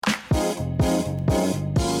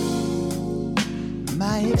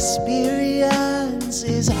experience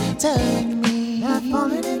is telling me not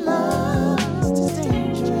falling in love is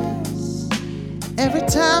dangerous. every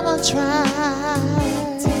time I try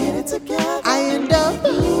to get it together, I end up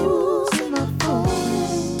losing my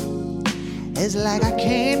focus. It's like I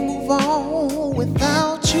can't move on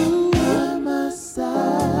without you by my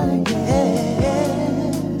side.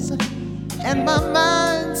 yes. And my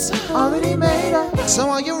mind's Already made up, so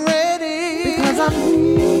are you ready? because I'm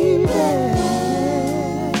leaving.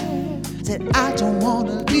 That I don't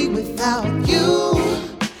wanna be without you,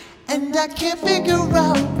 and I can't figure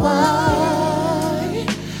out why.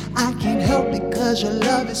 I can't help because your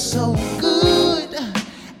love is so good,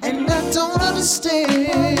 and I don't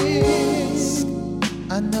understand.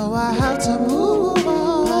 I know I have to move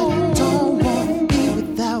on, but I don't wanna be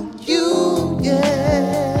without you,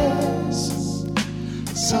 yes.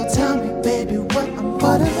 So tell me, baby, what I'm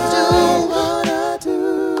gonna do.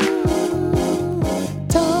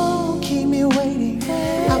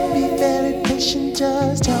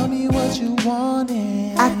 Just tell me what you want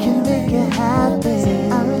and I can make it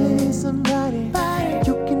happen. I really need somebody.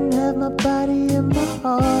 You can have my body and my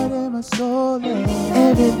heart and my soul and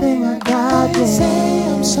everything I got. I say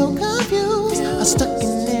I'm so confused. I'm stuck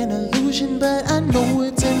in an illusion, but I know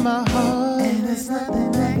it's in my heart, and there's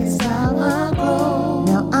nothing that can stop my growth.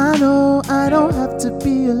 Now I know I don't have to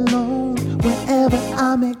be alone wherever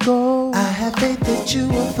I may go. I have faith that you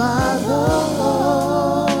will follow.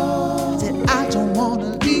 I don't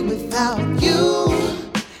wanna be without you,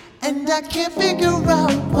 and I can't figure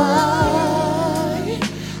out why.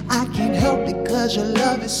 I can't help because your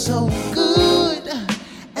love is so good,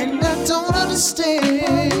 and I don't understand.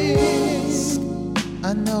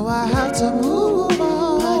 I know I have to move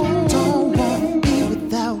on, but I don't wanna be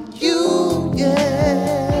without you,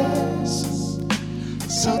 yes.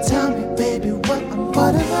 So tell me, baby, what I'm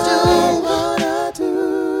gonna do.